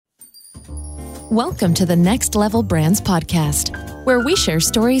Welcome to the Next Level Brands podcast, where we share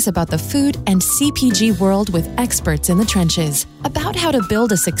stories about the food and CPG world with experts in the trenches about how to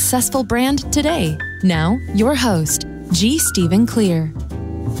build a successful brand today. Now, your host, G. Stephen Clear.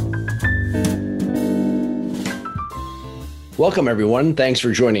 Welcome, everyone. Thanks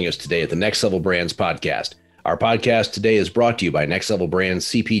for joining us today at the Next Level Brands podcast. Our podcast today is brought to you by Next Level Brands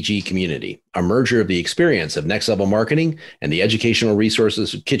CPG Community, a merger of the experience of Next Level Marketing and the educational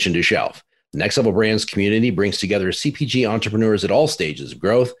resources of Kitchen to Shelf. The Next Level Brands community brings together CPG entrepreneurs at all stages of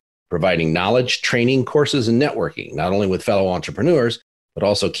growth, providing knowledge, training, courses, and networking, not only with fellow entrepreneurs, but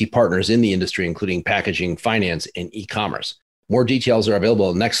also key partners in the industry, including packaging, finance, and e-commerce. More details are available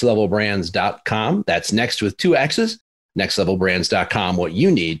at nextlevelbrands.com. That's next with two X's, nextlevelbrands.com, what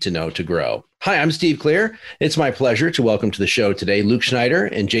you need to know to grow. Hi, I'm Steve Clear. It's my pleasure to welcome to the show today Luke Schneider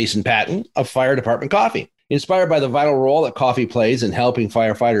and Jason Patton of Fire Department Coffee. Inspired by the vital role that coffee plays in helping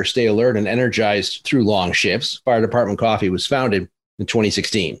firefighters stay alert and energized through long shifts, Fire Department Coffee was founded in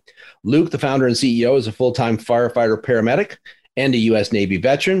 2016. Luke, the founder and CEO, is a full-time firefighter paramedic and a U.S. Navy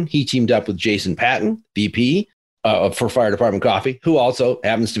veteran. He teamed up with Jason Patton, VP for Fire Department Coffee, who also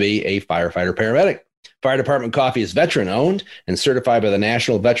happens to be a firefighter paramedic. Fire Department Coffee is veteran-owned and certified by the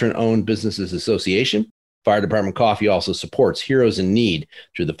National Veteran-Owned Businesses Association. Fire Department Coffee also supports Heroes in Need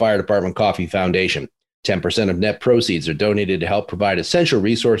through the Fire Department Coffee Foundation. 10% of net proceeds are donated to help provide essential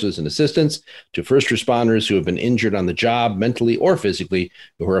resources and assistance to first responders who have been injured on the job, mentally or physically,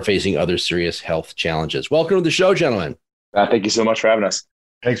 who are facing other serious health challenges. Welcome to the show, gentlemen. Thank you so much for having us.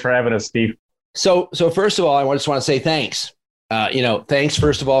 Thanks for having us, Steve. So first of all, I just want to say thanks. Thanks,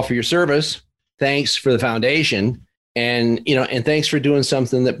 first of all, for your service. Thanks for the foundation. And thanks for doing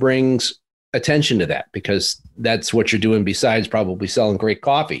something that brings attention to that, because that's what you're doing besides probably selling great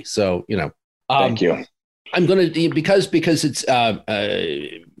coffee. So, thank you. I'm going to, because it's,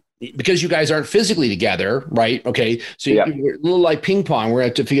 because you guys aren't physically together, right? Okay. So You're a little like ping pong. We're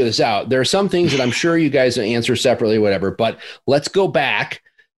going to have to figure this out. There are some things that I'm sure you guys answer separately, whatever, but let's go back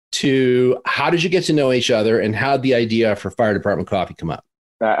to how did you get to know each other and how did the idea for Fire Department Coffee come up?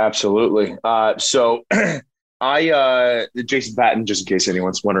 Absolutely. So Jason Patton, just in case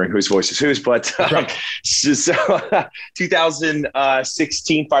anyone's wondering whose voice is whose, but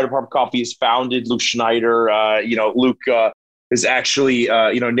 2016 Fire Department Coffee is founded. Luke Schneider, Luke is actually,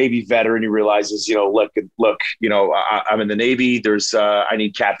 Navy veteran. He realizes, look, I'm in the Navy. There's, I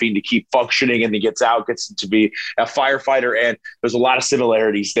need caffeine to keep functioning, and he gets to be a firefighter, and there's a lot of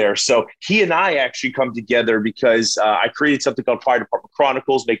similarities there. So he and I actually come together because I created something called Fire Department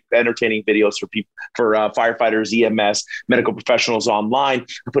Chronicles, make entertaining videos for people, for firefighters, EMS, medical professionals online.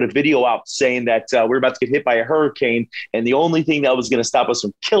 I put a video out saying that we're about to get hit by a hurricane, and the only thing that was going to stop us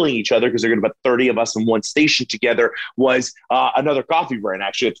from killing each other, because there are going to be about 30 of us in one station together, was another coffee brand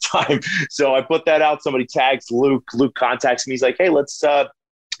actually at the time. So I put that out. Somebody tags Luke. Luke contacts me. He's like, hey,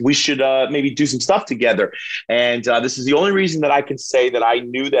 we should maybe do some stuff together. And this is the only reason that I can say that I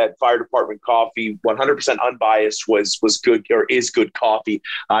knew that Fire Department Coffee, 100% unbiased, was good or is good coffee.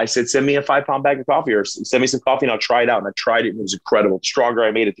 I said, send me a 5-pound bag of coffee, or send me some coffee and I'll try it out. And I tried it and it was incredible. The stronger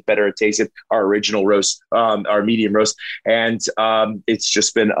I made it, the better it tasted. Our original roast, our medium roast. And it's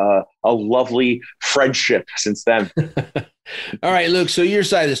just been a lovely friendship since then. All right, Luke, so your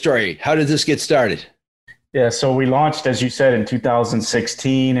side of the story, how did this get started? Yeah, so we launched, as you said, in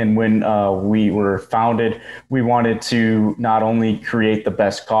 2016. And when we were founded, we wanted to not only create the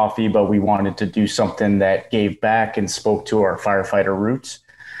best coffee, but we wanted to do something that gave back and spoke to our firefighter roots.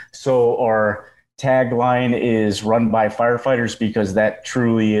 So our tagline is run by firefighters, because that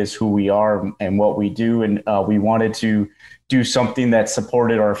truly is who we are and what we do. And we wanted to do something that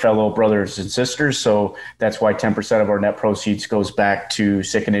supported our fellow brothers and sisters. So that's why 10% of our net proceeds goes back to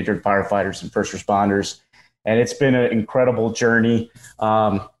sick and injured firefighters and first responders. And it's been an incredible journey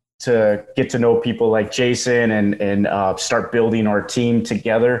to get to know people like Jason and start building our team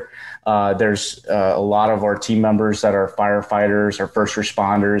together. There's a lot of our team members that are firefighters or first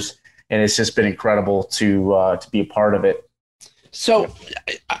responders, and it's just been incredible to be a part of it. So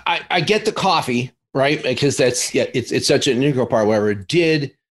I get the coffee, right? Because it's such an integral part. Whatever.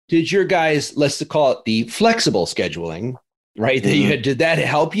 Did your guys, let's call it the flexible scheduling, right? That you had, did that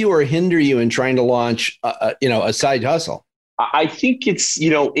help you or hinder you in trying to launch, a side hustle? I think it's,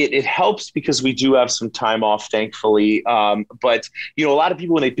 it helps because we do have some time off, thankfully. But, a lot of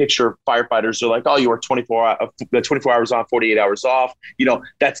people, when they picture firefighters, they're like, oh, you work 24 hours on, 48 hours off.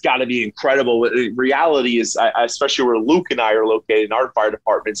 That's got to be incredible. The reality is, especially where Luke and I are located in our fire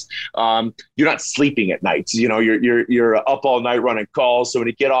departments, you're not sleeping at night. You're up all night running calls. So when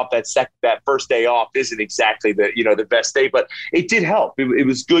you get off that first day off isn't exactly the best day, but it did help. It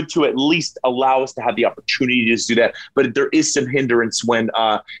was good to at least allow us to have the opportunity to do that. But there is some hindrance when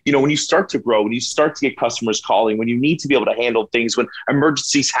you start to grow, when you start to get customers calling, when you need to be able to handle things, when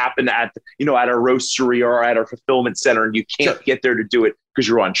emergencies happen at our roastery or at our fulfillment center, and you can't get there to do it because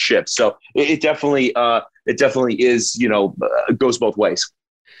you're on shift. So it definitely is, goes both ways.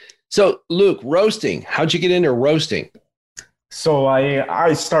 So Luke, roasting, how'd you get into roasting? So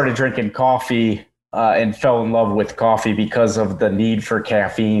I started drinking coffee and fell in love with coffee because of the need for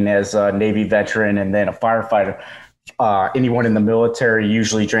caffeine as a Navy veteran and then a firefighter. Anyone in the military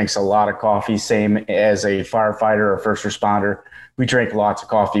usually drinks a lot of coffee, same as a firefighter or first responder. We drink lots of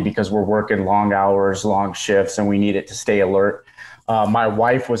coffee because we're working long hours, long shifts, and we need it to stay alert. My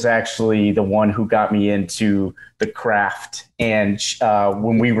wife was actually the one who got me into the craft. And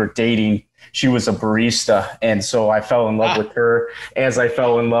when we were dating, she was a barista. And so I fell in love with her as I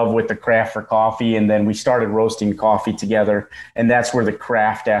fell in love with the craft for coffee. And then we started roasting coffee together. And that's where the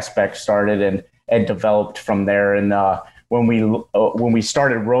craft aspect started and developed from there. And when we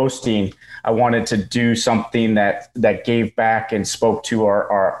started roasting, I wanted to do something that gave back and spoke to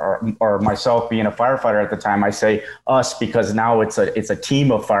our myself being a firefighter at the time. I say us because now it's a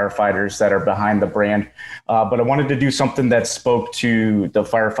team of firefighters that are behind the brand. But I wanted to do something that spoke to the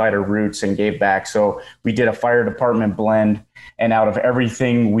firefighter roots and gave back. So we did a fire department blend, and out of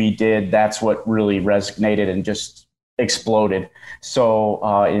everything we did, that's what really resonated and just exploded.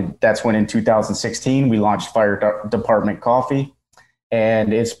 So that's when in 2016 we launched Fire Department Coffee,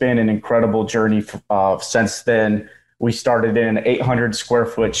 and it's been an incredible journey since then. We started in an 800 square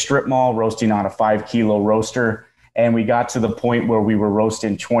foot strip mall roasting on a 5 kilo roaster, and we got to the point where we were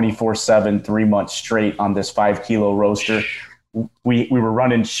roasting 24/7 3 months straight on this 5 kilo roaster. We were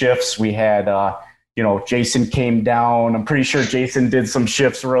running shifts. We had Jason came down. I'm pretty sure Jason did some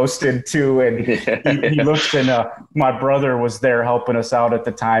shifts roasted too. And he looked, and my brother was there helping us out at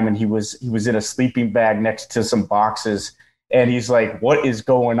the time. And he was in a sleeping bag next to some boxes. And he's like, what is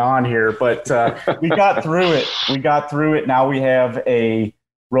going on here? But we got through it. Now we have a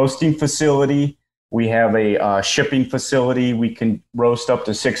roasting facility. We have a shipping facility. We can roast up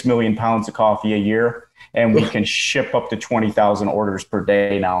to 6 million pounds of coffee a year. And we can ship up to 20,000 orders per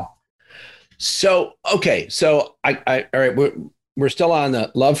day now. So, okay. So all right. We're still on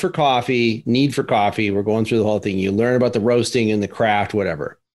the love for coffee, need for coffee. We're going through the whole thing. You learn about the roasting and the craft,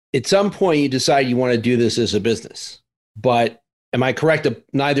 whatever. At some point you decide you want to do this as a business, but am I correct that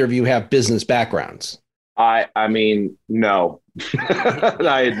neither of you have business backgrounds? I mean, no,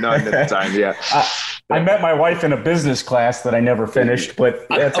 I had none at the time. Yeah. I met my wife in a business class that I never finished, but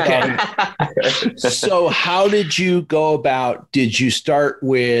that's okay. So how did you go about, did you start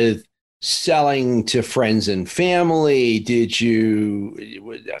with selling to friends and family?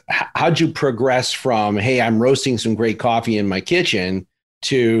 How'd you progress from, hey, I'm roasting some great coffee in my kitchen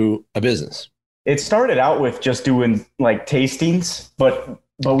to a business? It started out with just doing like tastings, but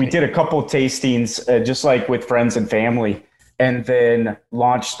we did a couple tastings just like with friends and family, and then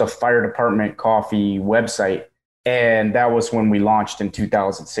launched the Fire Department Coffee website. And that was when we launched in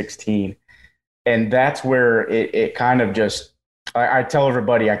 2016. And that's where it kind of just, I tell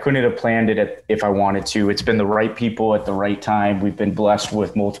everybody I couldn't have planned it if I wanted to. It's been the right people at the right time. We've been blessed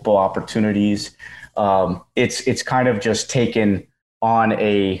with multiple opportunities. It's kind of just taken on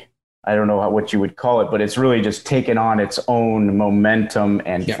I don't know what you would call it, but it's really just taken on its own momentum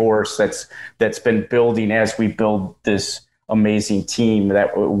and force that's been building as we build this amazing team.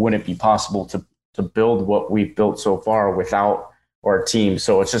 That wouldn't be possible to build what we've built so far without our team.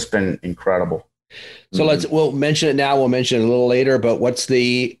 So it's just been incredible. So we'll mention it now. We'll mention it a little later, but what's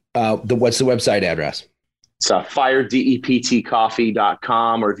the website address? It's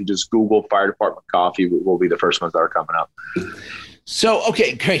firedeptcoffee.com, or if you just Google Fire Department Coffee, we'll be the first ones that are coming up. So,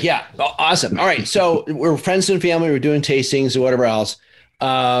 okay, great. Yeah. Awesome. All right. So we're friends and family. We're doing tastings or whatever else.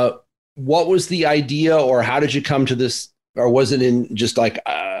 What was the idea, or how did you come to this? Or was it in just like,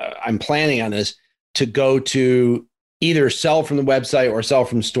 I'm planning on this to go to either sell from the website or sell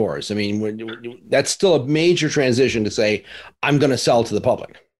from stores? I mean, that's still a major transition to say, I'm going to sell to the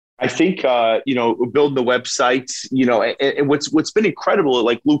public. I think, building the website, and what's been incredible,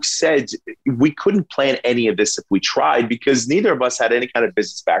 like Luke said, we couldn't plan any of this if we tried, because neither of us had any kind of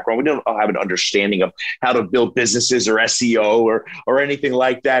business background. We don't have an understanding of how to build businesses or SEO or anything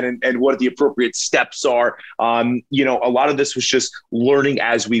like that, and what the appropriate steps are. A lot of this was just learning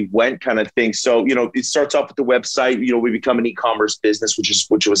as we went, kind of thing. So, it starts off with the website. We become an e-commerce business,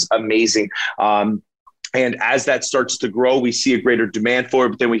 which was amazing. And as that starts to grow, we see a greater demand for it,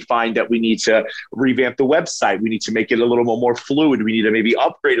 but then we find that we need to revamp the website. We need to make it a little more fluid. We need to maybe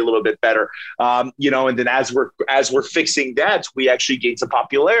upgrade a little bit better. And then as we're fixing that, we actually gain some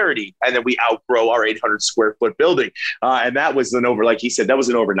popularity, and then we outgrow our 800 square foot building. And that was like he said, that was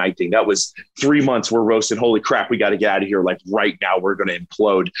an overnight thing. That was 3 months. We're roasting. Holy crap, we got to get out of here. Like right now, we're going to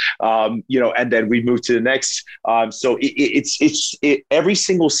implode. And then we move to the next. So it's every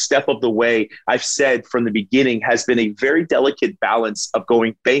single step of the way, I've said from the beginning, has been a very delicate balance of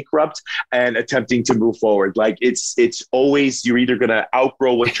going bankrupt and attempting to move forward. Like it's always, you're either going to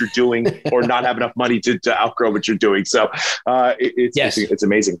outgrow what you're doing or not have enough money to outgrow what you're doing. So it's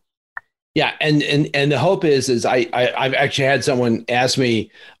amazing. Yeah. And the hope is I've actually had someone ask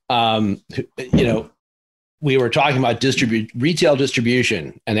me, we were talking about retail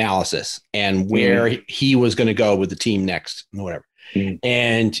distribution analysis and where he was going to go with the team next, whatever.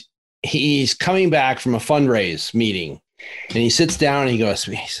 And he's coming back from a fundraise meeting, and he sits down and he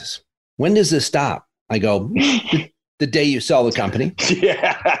says, "When does this stop?" I go, "The day you sell the company."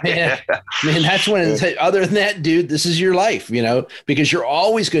 Yeah. Man, that's when it's, other than that, dude, this is your life, because you're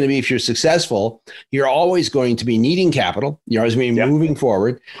always going to be, if you're successful, you're always going to be needing capital. You're always going to be moving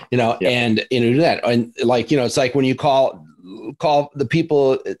forward, and do that. And it's like when you call the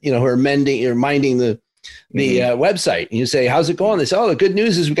people, who are minding the website, and you say, "How's it going?" They say, "Oh, the good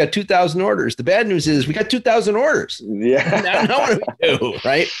news is we got 2,000 orders. The bad news is we got 2,000 orders." Yeah. Now what do we do?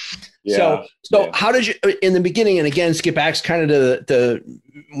 Right. Yeah. So how did you, in the beginning, and again, skip back kind of to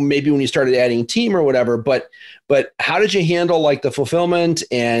maybe when you started adding team or whatever, but how did you handle like the fulfillment?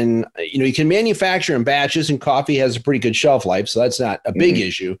 And, you can manufacture in batches, and coffee has a pretty good shelf life, so that's not a big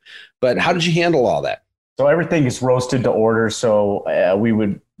issue, but how did you handle all that? So everything is roasted to order. So we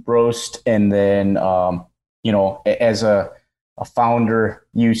would roast, and then, as a founder,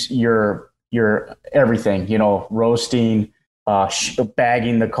 your everything, roasting,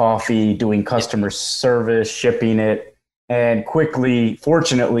 bagging the coffee, doing customer service, shipping it, and quickly,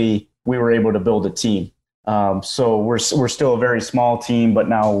 fortunately, we were able to build a team. So we're still a very small team, but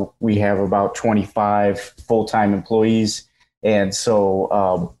now we have about 25 full-time employees, and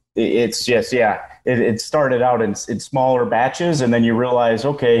so it's just It started out in smaller batches, and then you realize,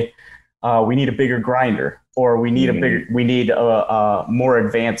 okay, we need a bigger grinder, or we need a more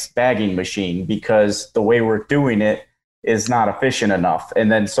advanced bagging machine, because the way we're doing it is not efficient enough.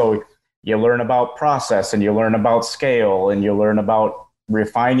 And then so you learn about process, and you learn about scale, and you learn about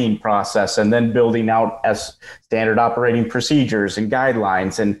refining process, and then building out as standard operating procedures and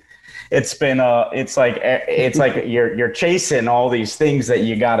guidelines. And it's been it's like you're chasing all these things that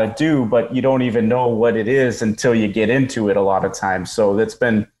you got to do, but you don't even know what it is until you get into it a lot of times. So it's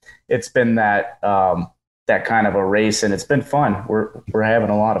been that that kind of a race, and it's been fun. We're having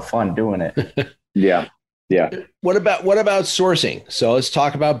a lot of fun doing it. Yeah. What about sourcing? So let's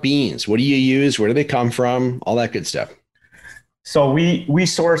talk about beans. What do you use? Where do they come from? All that good stuff. So we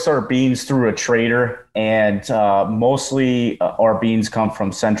source our beans through a trader, and mostly our beans come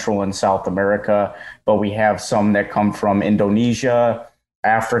from Central and South America, but we have some that come from Indonesia,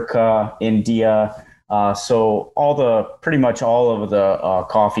 Africa, India. So pretty much all of the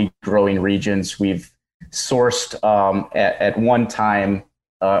coffee growing regions, we've sourced at one time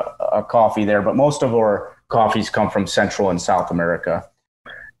a coffee there, but most of our coffees come from Central and South America.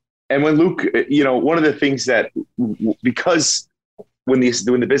 And when Luke, one of the things that, because when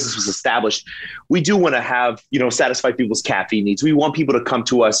the business was established, we do want to have, satisfy people's caffeine needs. We want people to come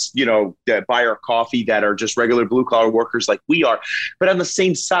to us, that buy our coffee, that are just regular blue collar workers like we are. But on the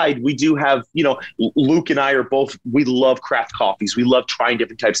same side, we do have, Luke and I are both, we love craft coffees. We love trying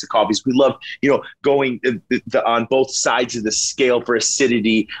different types of coffees. We love, going on both sides of the scale for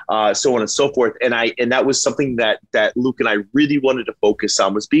acidity, so on and so forth. And that was something that Luke and I really wanted to focus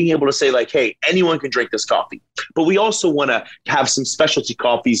on, was being able to say, like, hey, anyone can drink this coffee, but we also want to have some specialty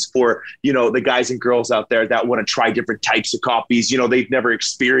coffees for, the guys and girls out there that want to try different types of coffees. They've never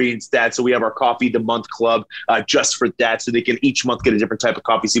experienced that. So we have our Coffee of the Month Club just for that. So they can each month get a different type of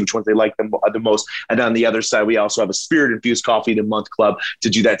coffee, see which ones they like the most. And on the other side, we also have a Spirit Infused Coffee of the Month Club to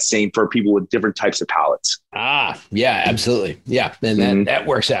do that same for people with different types of palates. Yeah, absolutely. Yeah. And that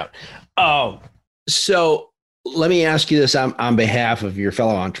works out. Oh, so let me ask you this on behalf of your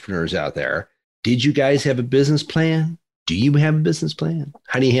fellow entrepreneurs out there. Did you guys have a business plan? Do you have a business plan?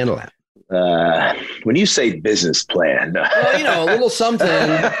 How do you handle that? When you say business plan, well, a little something.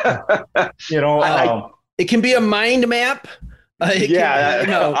 It can be a mind map.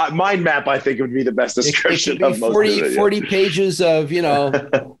 Mind map. I think would be the best description. It could be 40 pages of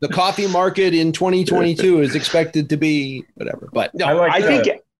the coffee market in 2022 is expected to be whatever. But no, I think.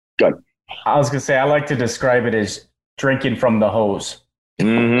 Good. I was gonna say I like to describe it as drinking from the hose.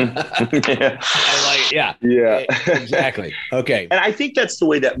 Mm-hmm. Yeah, exactly. Okay. And I think that's the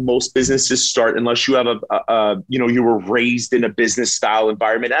way that most businesses start, unless you have you were raised in a business style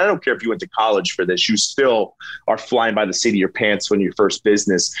environment. And I don't care if you went to college for this, you still are flying by the seat of your pants when your first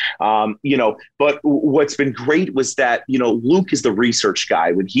business, but what's been great was that, Luke is the research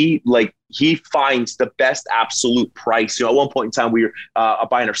guy. When he finds the best absolute price. At one point in time, we were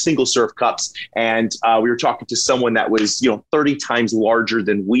buying our single serve cups, and we were talking to someone that was, 30 times larger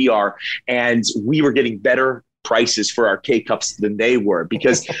than we are. And we were getting better prices for our K-Cups than they were,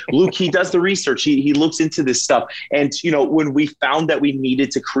 because Luke, he does the research. He looks into this stuff. And, when we found that we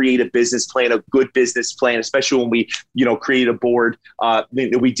needed to create a business plan, a good business plan, especially when we, created a board,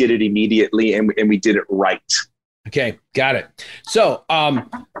 we did it immediately and we did it right. Okay, got it. So,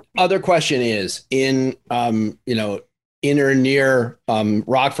 other question is in or near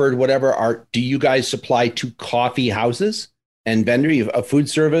Rockford, whatever. Do you guys supply to coffee houses and vendor? You have a food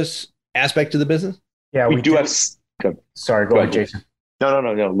service aspect to the business? Yeah, we do have. Sorry, go ahead, Jason.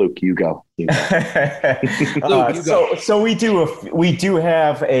 No, Luke, you go. Luke, you go. So we do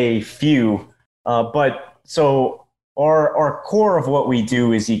have a few, but so our core of what we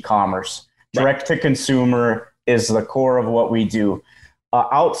do is e-commerce, direct to consumer. Is the core of what we do.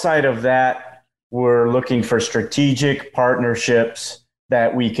 Outside of that, we're looking for strategic partnerships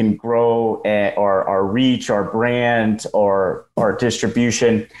that we can grow our reach, our brand, or our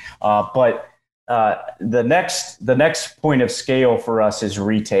distribution. But the next point of scale for us is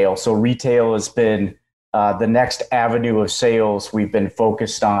retail. So retail has been the next avenue of sales we've been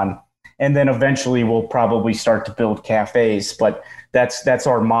focused on. And then eventually we'll probably start to build cafes, but that's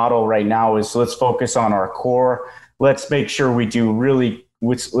our model right now is let's focus on our core. Let's make sure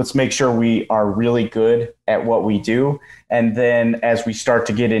let's make sure we are really good at what we do. And then as we start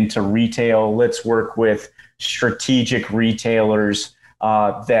to get into retail, let's work with strategic retailers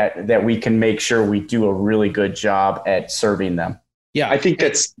that we can make sure we do a really good job at serving them. Yeah, I think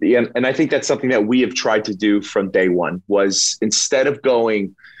that's something that we have tried to do from day one, was instead of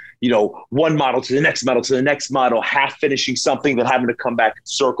going one model to the next model to the next model, half finishing something, then having to come back in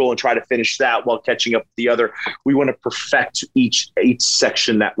circle and try to finish that while catching up with the other. We want to perfect each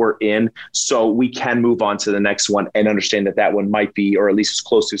section that we're in so we can move on to the next one and understand that one might be, or at least as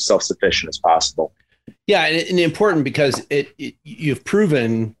close to self-sufficient as possible. Yeah, and important because you've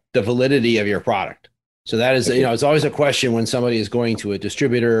proven the validity of your product. So that is, it's always a question when somebody is going to a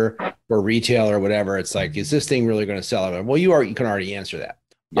distributor or retailer or whatever. It's like, is this thing really going to sell? Well, you can already answer that.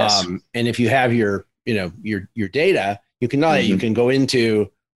 Yes. And if you have your data, you can go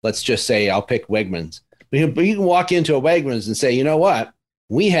into, let's just say, I'll pick Wegmans. But you can walk into a Wegmans and say, you know what?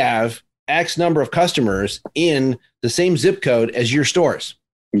 We have X number of customers in the same zip code as your stores.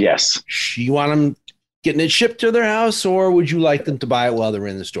 Yes. You want them getting it shipped to their house, or would you like them to buy it while they're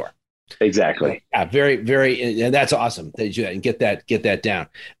in the store? Exactly. Yeah, very, very, and that's awesome that you do that and get that down.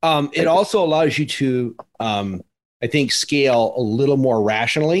 It also allows you to, I think, scale a little more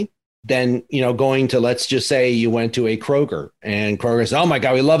rationally than, going to, let's just say you went to a Kroger and Kroger says, oh my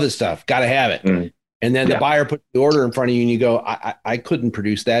God, we love this stuff. Got to have it. Mm. And then the buyer put the order in front of you and you go, I couldn't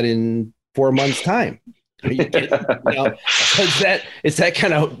produce that in 4 months' time. Are you kidding? It's that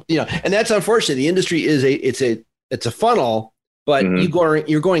kind of, and that's unfortunate. The industry is it's a funnel, but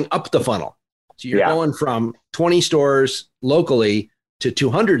you're going up the funnel. So you're going from 20 stores locally to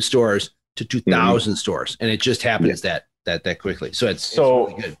 200 stores to 2,000 stores. And it just happens that quickly. So it's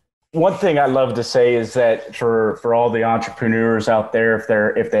really good. One thing I love to say is that for all the entrepreneurs out there,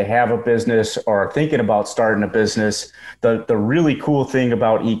 if they have a business or are thinking about starting a business, the really cool thing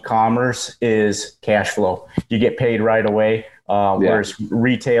about e-commerce is cash flow. You get paid right away. Whereas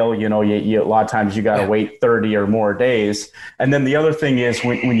retail, you a lot of times you got to wait 30 or more days. And then the other thing is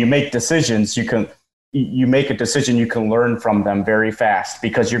when you make decisions, you make a decision, you can learn from them very fast,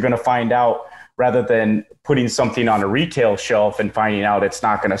 because you're going to find out, rather than putting something on a retail shelf and finding out it's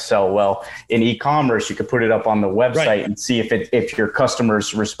not going to sell well. In e-commerce, you can put it up on the website and see if your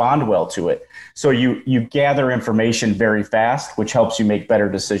customers respond well to it. So you gather information very fast, which helps you make better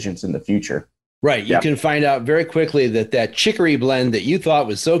decisions in the future. Right. You can find out very quickly that chicory blend that you thought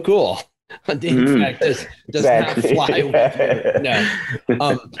was so cool In fact, does Exactly. not fly with you.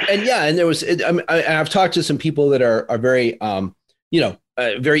 No. And there was, I've talked to some people that are very,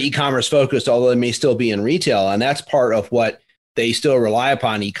 very e-commerce focused, although they may still be in retail. And that's part of what they still rely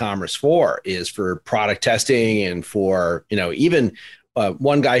upon e-commerce for, is for product testing and for, even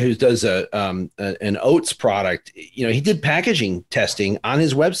one guy who does an oats product, he did packaging testing on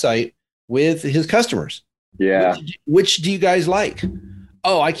his website with his customers. Yeah. Which do you guys like?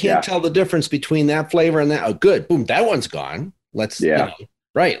 Oh, I can't tell the difference between that flavor and that. Oh, good. Boom. That one's gone. Let's,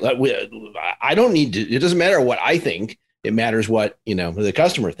 right. I don't need to, it doesn't matter what I think. It matters what, the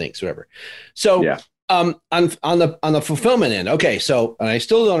customer thinks, whatever. So, on the fulfillment end. Okay. So I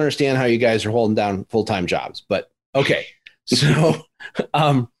still don't understand how you guys are holding down full-time jobs, but okay. So,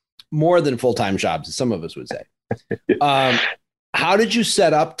 more than full-time jobs, as some of us would say. How did you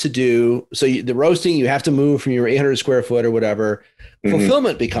set up to do, the roasting, you have to move from your 800 square foot or whatever.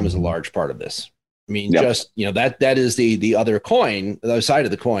 Fulfillment becomes a large part of this. I mean, that is the other coin, the other side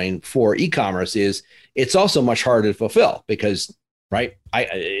of the coin for e-commerce is it's also much harder to fulfill because, right?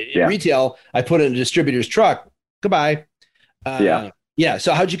 In retail, I put it in a distributor's truck. Goodbye.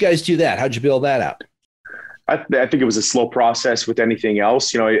 So how'd you guys do that? How'd you build that out? I think it was a slow process with anything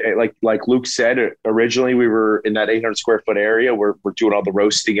else. Like Luke said, originally we were in that 800 square foot area. We're doing all the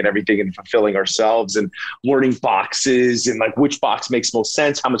roasting and everything and fulfilling ourselves and learning boxes and like which box makes most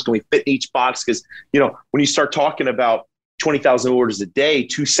sense. How much can we fit in each box? Because, when you start talking about 20,000 orders a day,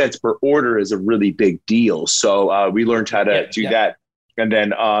 2 cents per order is a really big deal. So we learned how to do that. And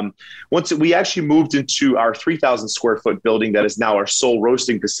then once we actually moved into our 3,000 square foot building, that is now our sole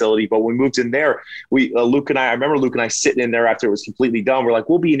roasting facility. But when we moved in there, I remember Luke and I sitting in there after it was completely done. We're like,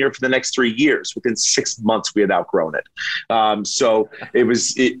 we'll be in here for the next 3 years. Within 6 months, we had outgrown it. So it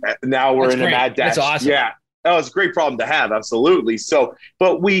was, now we're in a mad dash. That's awesome. Yeah. Oh, it's a great problem to have. Absolutely. So,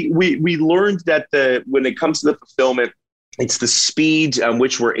 but we learned that when it comes to the fulfillment, it's the speed on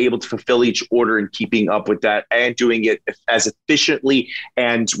which we're able to fulfill each order and keeping up with that and doing it as efficiently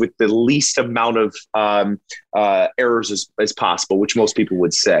and with the least amount of errors as possible, which most people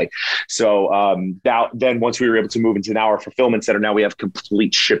would say. So then once we were able to move into our fulfillment center, now we have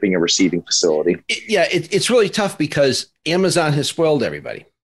complete shipping and receiving facility. It's really tough because Amazon has spoiled everybody.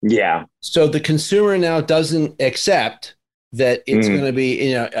 Yeah. So the consumer now doesn't accept that it's going to be,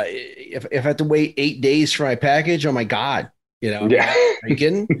 if I have to wait 8 days for my package, oh my God, are you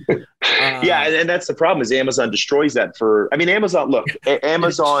kidding? And that's the problem is Amazon destroys that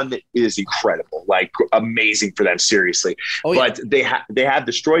Amazon is incredible, like amazing for them, seriously. But they have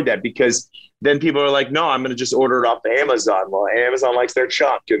destroyed that because then people are like, no, I'm going to just order it off of Amazon. Well, Amazon likes their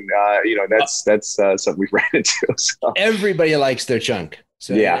chunk. And, that's something we've ran into. So. Everybody likes their chunk.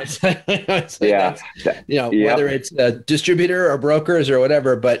 So whether it's a distributor or brokers or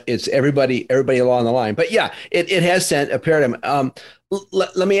whatever, but it's everybody along the line. But it has sent a paradigm.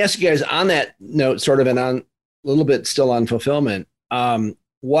 Let me ask you guys on that note, sort of, and on a little bit still on fulfillment.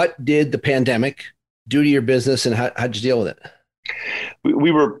 What did the pandemic do to your business, and how'd you deal with it? We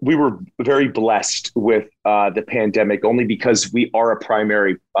were very blessed with the pandemic only because we are a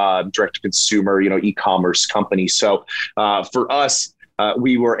primary direct to consumer, e-commerce company. So for us,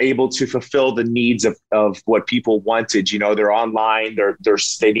 we were able to fulfill the needs of what people wanted. They're online,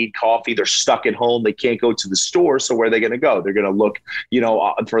 they need coffee, they're stuck at home, they can't go to the store. So where are they going to go? They're going to look,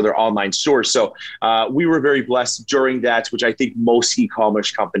 for their online stores. So we were very blessed during that, which I think most e-commerce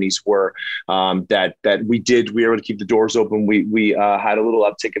companies were, that we were able to keep the doors open. We had a little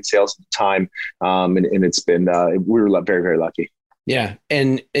uptick in sales at the time. And it's been, we were very, very lucky. Yeah.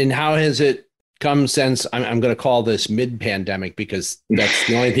 And how has it come since, I'm going to call this mid-pandemic because that's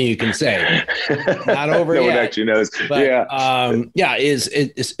the only thing you can say. Not over no yet. one actually knows. But,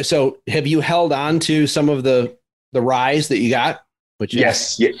 so have you held on to some of the rise that you got?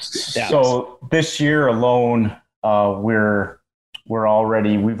 Yes. So this year alone, we've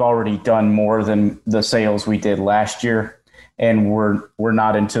already done more than the sales we did last year. And we're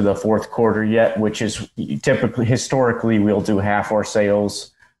not into the fourth quarter yet, which is typically, historically, we'll do half our sales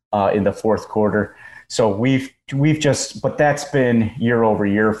in the fourth quarter. So but that's been year over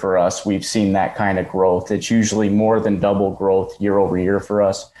year for us. We've seen that kind of growth. It's usually more than double growth year over year for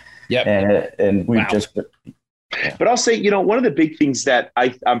us. Yeah. And we've But I'll say, one of the big things that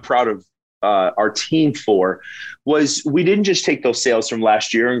I'm proud of our team for was we didn't just take those sales from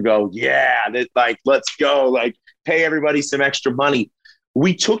last year and go, let's go, pay everybody some extra money.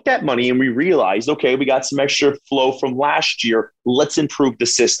 We took that money and we realized, okay, we got some extra flow from last year. let's improve the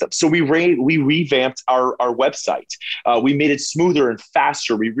system. So we revamped our website. We made it smoother and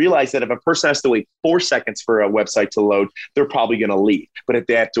faster. We realized that if a person has to wait 4 seconds for a website to load, they're probably going to leave. But if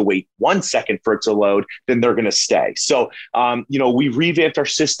they have to wait 1 second for it to load, then they're going to stay. So, we revamped our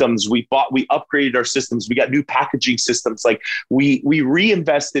systems. We upgraded our systems. We got new packaging systems. Like we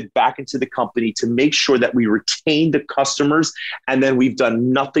reinvested back into the company to make sure that we retain the customers. And then we've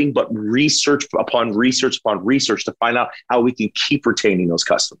done nothing but research upon research upon research to find out how we can keep retaining those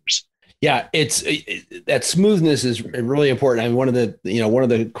customers. Yeah, that smoothness is really important. I mean, one of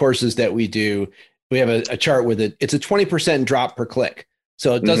the courses that we do, we have a chart with it. It's a 20% drop per click.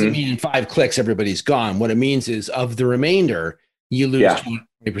 So it doesn't mean in 5 clicks, everybody's gone. What it means is of the remainder, you lose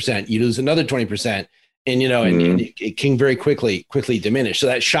 20%, you lose another 20%. And, and it can very quickly diminish. So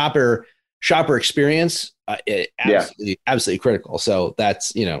that shopper experience, absolutely critical. So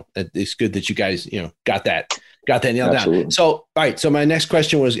that's, it's good that you guys, got that nailed down. So, all right. So my next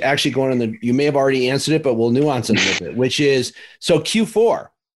question was actually going on you may have already answered it, but we'll nuance it a little bit, which is, so Q4,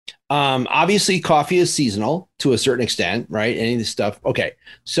 obviously coffee is seasonal to a certain extent, right? Any of this stuff. Okay.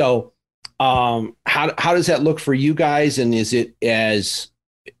 So, how does that look for you guys? And is it as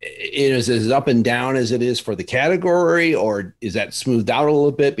up and down as it is for the category, or is that smoothed out a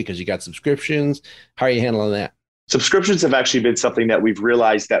little bit because you got subscriptions? How are you handling that? Subscriptions have actually been something that we've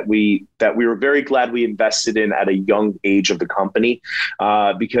realized that we were very glad we invested in at a young age of the company,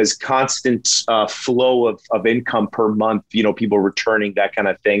 because constant flow of income per month, people returning, that kind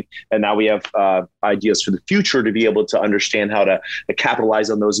of thing. And now we have ideas for the future to be able to understand how to capitalize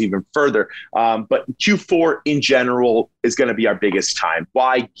on those even further. But Q4 in general is going to be our biggest time.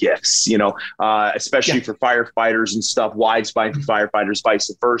 Why? Gifts, especially for firefighters and stuff, wives buying for firefighters, vice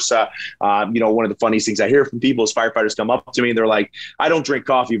versa. One of the funniest things I hear from people is firefighters come up to me and they're like, I don't drink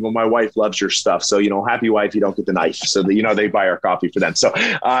coffee, but my wife loves your stuff. So, happy wife, you don't get the knife. So that, they buy our coffee for them. So,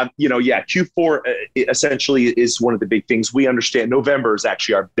 Q4 essentially is one of the big things. We understand November is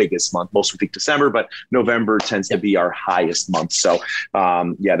actually our biggest month. Most would think December, but November tends to be our highest month. So,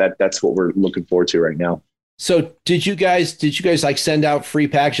 that's what we're looking forward to right now. So did you guys like send out free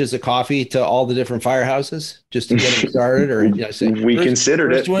packages of coffee to all the different firehouses just to get them started, or we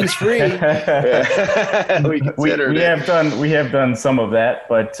considered it? First one's free. We have done some of that,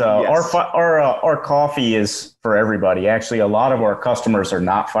 but yes. Our coffee is for everybody. Actually, a lot of our customers are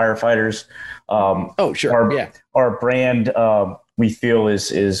not firefighters. Our brand we feel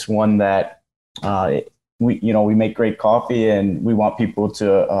is one that we make great coffee, and we want people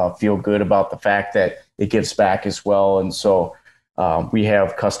to feel good about the fact that it gives back as well. And so we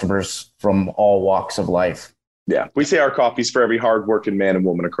have customers from all walks of life. Yeah, we say our coffee's for every hardworking man and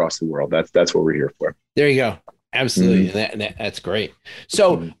woman across the world. That's what we're here for. There you go. Absolutely. Mm-hmm. That's great.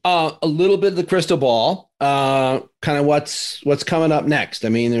 So a little bit of the crystal ball, kind of what's coming up next. I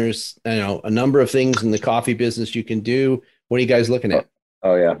mean, there's a number of things in the coffee business you can do. What are you guys looking at?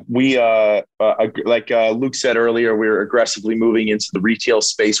 Oh yeah, we like Luke said earlier, we're aggressively moving into the retail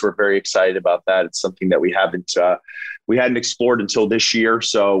space. We're very excited about that. It's something that we hadn't explored until this year,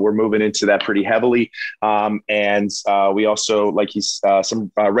 so we're moving into that pretty heavily. And we also,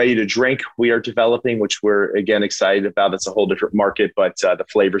 some ready to drink we are developing, which we're again excited about. That's a whole different market, but the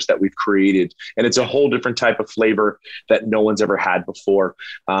flavors that we've created, and it's a whole different type of flavor that no one's ever had before.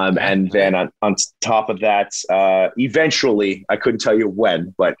 And then on top of that, eventually, I couldn't tell you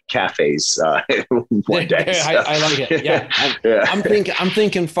when, but cafes one day. I like it. Yeah, I'm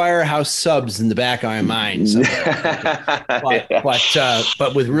thinking Firehouse Subs in the back of my mind. So.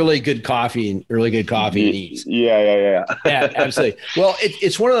 But with really good coffee and ease. Yeah, absolutely. Well,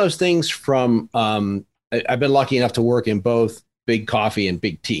 it's one of those things from I've been lucky enough to work in both Big Coffee and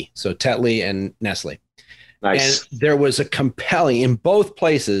Big Tea, so Tetley and Nestle. Nice. And there was in both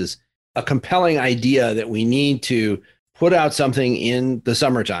places a compelling idea that we need to put out something in the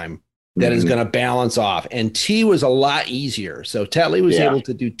summertime that is going to balance off. And tea was a lot easier. So Tetley was able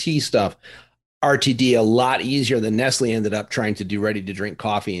to do tea stuff. RTD a lot easier than Nestle ended up trying to do ready to drink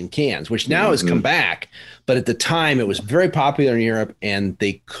coffee in cans, which now has come back. But at the time, it was very popular in Europe, and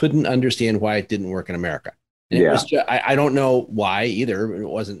they couldn't understand why it didn't work in America. And it was just, I don't know why either. It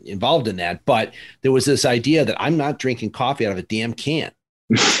wasn't involved in that, but there was this idea that I'm not drinking coffee out of a damn can.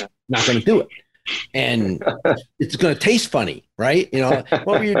 Not going to do it. And it's going to taste funny, right?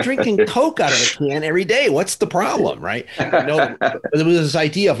 Well, you're drinking Coke out of a can every day. What's the problem, right? There was this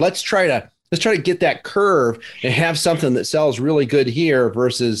idea of let's try to get that curve and have something that sells really good here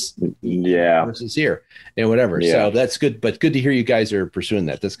versus here and whatever. Yeah. So that's good, but good to hear you guys are pursuing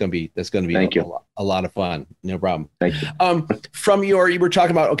that. That's going to be a lot of fun. No problem. Thank you. You were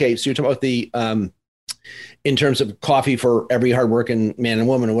talking about, okay, so you're talking about in terms of coffee for every hardworking man and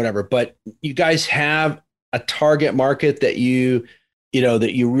woman or whatever, but you guys have a target market that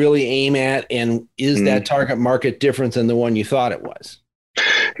that you really aim at. And is that target market different than the one you thought it was?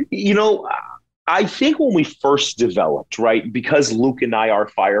 I think when we first developed, right, because Luke and I are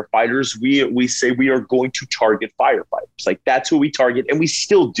firefighters, we say we are going to target firefighters. Like, that's who we target. And we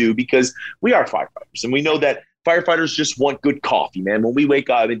still do, because we are firefighters. And we know that firefighters just want good coffee, man. When we wake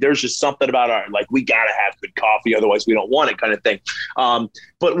up, there's just something about we got to have good coffee, otherwise we don't want it, kind of thing.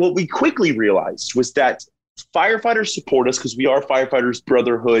 But what we quickly realized was that firefighters support us because we are firefighters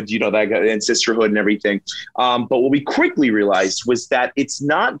brotherhood, and sisterhood and everything. But what we quickly realized was that it's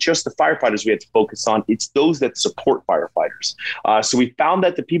not just the firefighters we had to focus on, it's those that support firefighters. So we found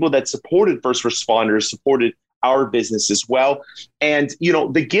that the people that supported first responders supported our business as well. And,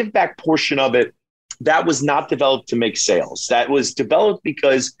 the give back portion of it, that was not developed to make sales. That was developed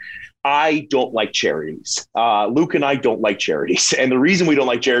because I don't like charities. Luke and I don't like charities. And the reason we don't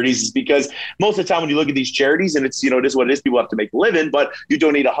like charities is because most of the time when you look at these charities, and it's, it is what it is, people have to make a living, but you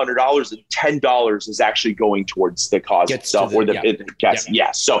donate $100 and $10 is actually going towards the cause itself or the cast.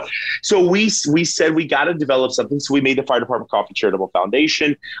 Yeah. So we said we got to develop something. So we made the Fire Department Coffee Charitable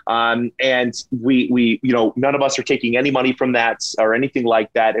Foundation. And we none of us are taking any money from that or anything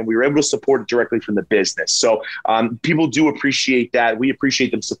like that. And we were able to support it directly from the business. So people do appreciate that. We appreciate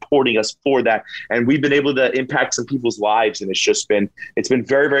them supporting us for that, and we've been able to impact some people's lives, and it's been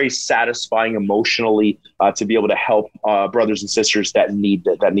very, very satisfying emotionally to be able to help brothers and sisters that need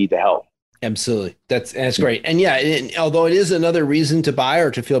the help. Absolutely, that's great. And although it is another reason to buy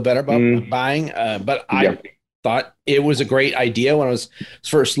or to feel better about buying, but I thought it was a great idea when I was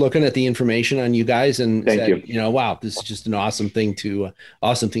first looking at the information on you guys, and said, wow, this is just an awesome thing to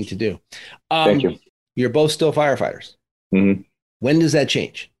do. Thank you. You're both still firefighters. Mm-hmm. When does that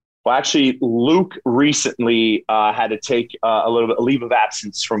change? Well, actually, Luke recently had to take a little bit of leave of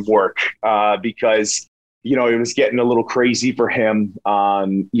absence from work because, it was getting a little crazy for him.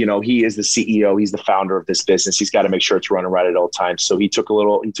 He is the CEO. He's the founder of this business. He's got to make sure it's running right at all times. So he took a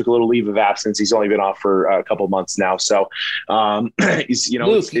little leave of absence. He's only been off for a couple of months now. So, Luke,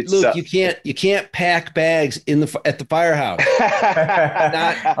 you can't pack bags at the firehouse.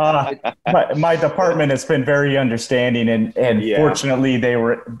 My department has been very understanding, and fortunately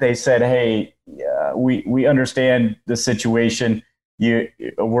they said, hey, we understand the situation.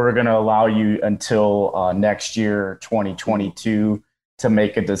 We're going to allow you until next year, 2022, to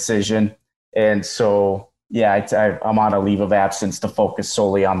make a decision. And so, I'm on a leave of absence to focus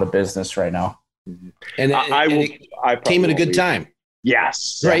solely on the business right now. And I came at a good time.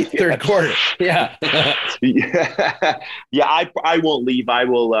 Yes. Right. Third quarter. Yeah. I won't leave.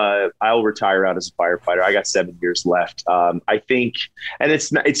 I'll retire out as a firefighter. I got 7 years left. I think, and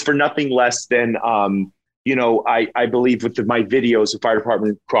it's for nothing less than, I believe with my videos, the Fire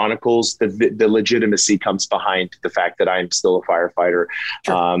Department Chronicles, the legitimacy comes behind the fact that I'm still a firefighter.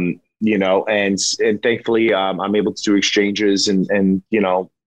 Sure. And thankfully I'm able to do exchanges and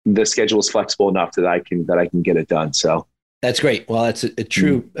the schedule is flexible enough that I can get it done. So that's great. Well, that's a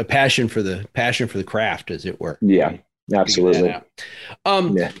true passion for the craft, as it were. Yeah, absolutely.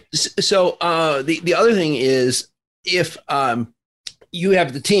 So the other thing is, if you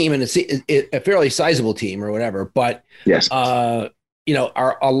have the team, and it's a fairly sizable team or whatever, but yes, are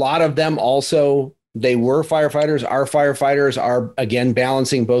a lot of them also, they were firefighters, are again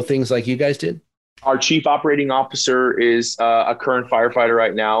balancing both things like you guys did? Our chief operating officer is a current firefighter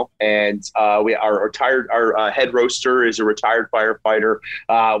right now, and our head roaster is a retired firefighter.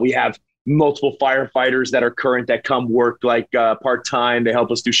 We have multiple firefighters that are current that come work like part-time. They help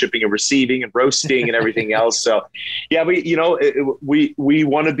us do shipping and receiving and roasting and everything else. So we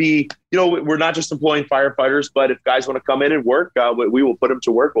want to be, we're not just employing firefighters, but if guys want to come in and work, we will put them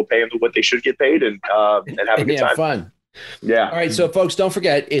to work. We'll pay them what they should get paid and have a good time. Fun. Yeah. All right. So folks, don't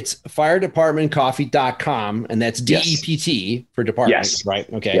forget, it's firedepartmentcoffee.com, and that's DEPT for department. Yes. Right.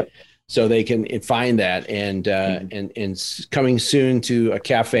 Okay. Yep. So they can find that, and coming soon to a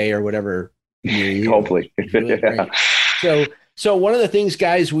cafe or whatever. Hopefully. Yeah. So one of the things,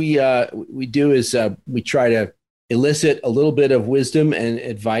 guys, we do is we try to elicit a little bit of wisdom and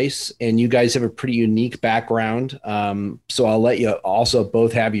advice, and you guys have a pretty unique background. So I'll let you also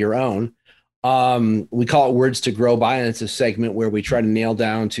both have your own. We call it Words to Grow By, and it's a segment where we try to nail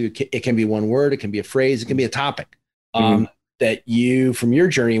down to, it can be one word, it can be a phrase, it can be a topic that you, from your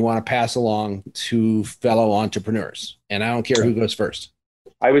journey, want to pass along to fellow entrepreneurs. And I don't care who goes first.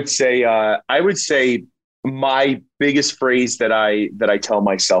 I would say my biggest phrase that I tell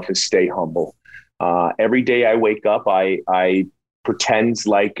myself is stay humble. Every day I wake up, I pretend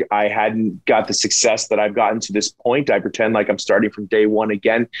like I hadn't got the success that I've gotten to this point. I pretend like I'm starting from day one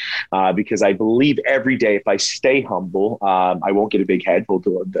again, because I believe every day if I stay humble, I won't get a big head.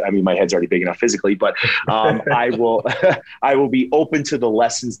 My head's already big enough physically, but I will be open to the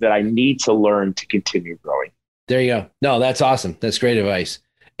lessons that I need to learn to continue growing. There you go. No, that's awesome. That's great advice.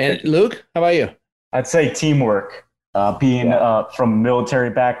 And Luke, how about you? I'd say teamwork. Being from military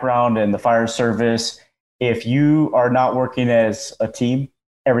background and the fire service, if you are not working as a team,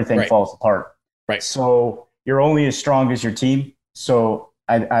 everything falls apart. Right. So you're only as strong as your team. So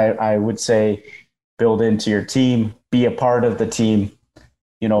I would say build into your team, be a part of the team.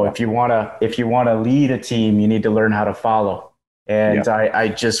 You know, if you wanna lead a team, you need to learn how to follow. And I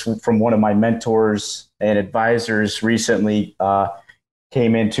just, from one of my mentors and advisors recently,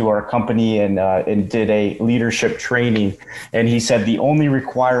 came into our company and did a leadership training. And he said the only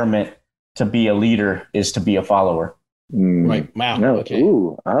requirement to be a leader is to be a follower. Right. Wow. No. Okay.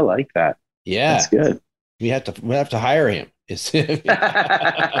 Ooh, I like that. Yeah. That's good. We have to hire him.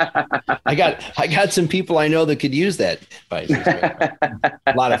 I got some people I know that could use that advice.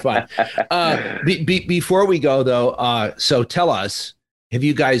 A lot of fun. Before we go though, so tell us, have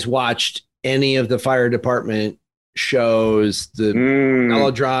you guys watched any of the fire department shows, the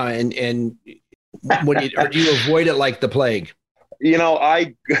melodrama, and or do you avoid it like the plague? You know,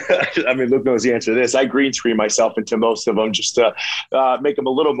 I mean, Luke knows the answer to this. I green screen myself into most of them just to make them a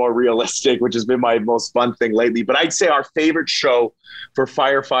little more realistic, which has been my most fun thing lately. But I'd say our favorite show for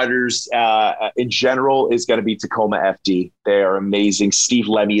firefighters in general is going to be Tacoma FD. They are amazing. Steve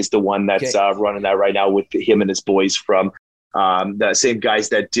Lemmy is the one that's running that right now with him and his boys from the same guys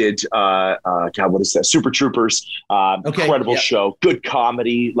that did what is that? Super Troopers. Incredible show, good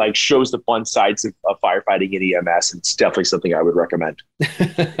comedy, like shows the fun sides of firefighting and EMS. And it's definitely something I would recommend.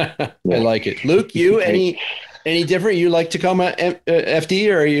 I like it. Luke, you any different? You like Tacoma FD,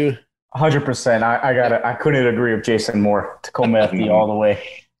 or are you 100%? I couldn't agree with Jason more. Tacoma FD all the way.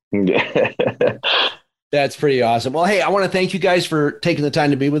 That's pretty awesome. Well, hey, I want to thank you guys for taking the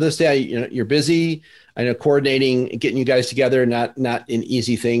time to be with us today. You know, you're busy. I know coordinating, getting you guys together, not an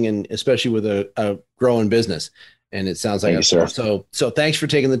easy thing, and especially with a growing business. And it sounds like so thanks for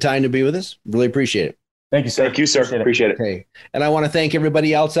taking the time to be with us. Really appreciate it. Thank you, sir. Thank you, sir. Appreciate it. Okay. And I want to thank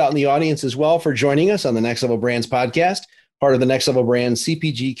everybody else out in the audience as well for joining us on the Next Level Brands podcast, part of the Next Level Brands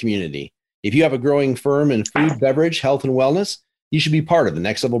CPG community. If you have a growing firm in food, beverage, health, and wellness, you should be part of the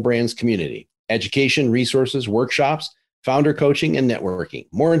Next Level Brands community. Education, resources, workshops, founder coaching, and networking.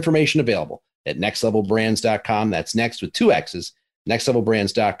 More information available at nextlevelbrands.com. That's next with 2 X's,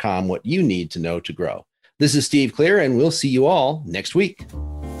 nextlevelbrands.com, what you need to know to grow. This is Steve Clear, and we'll see you all next week.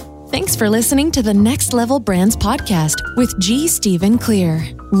 Thanks for listening to the Next Level Brands podcast with G. Stephen Clear.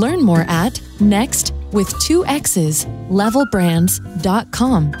 Learn more at next with 2 X's,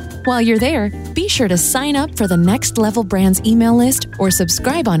 levelbrands.com. While you're there, be sure to sign up for the Next Level Brands email list or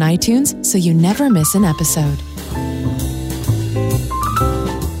subscribe on iTunes so you never miss an episode.